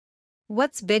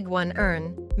What's BigONE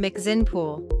Earn, Mixin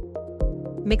Pool?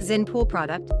 Mixin Pool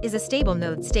product is a stable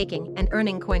node staking and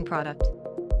earning coin product.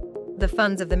 The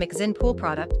funds of the Mixin Pool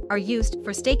product are used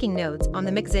for staking nodes on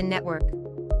the Mixin network.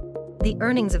 The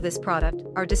earnings of this product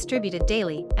are distributed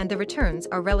daily and the returns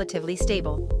are relatively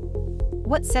stable.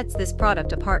 What sets this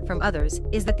product apart from others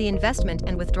is that the investment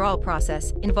and withdrawal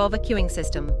process involve a queuing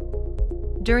system.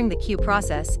 During the queue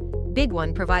process,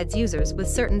 BigONE provides users with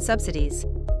certain subsidies.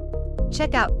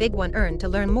 Check out BigONE Earn to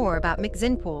learn more about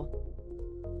Mixin Pool.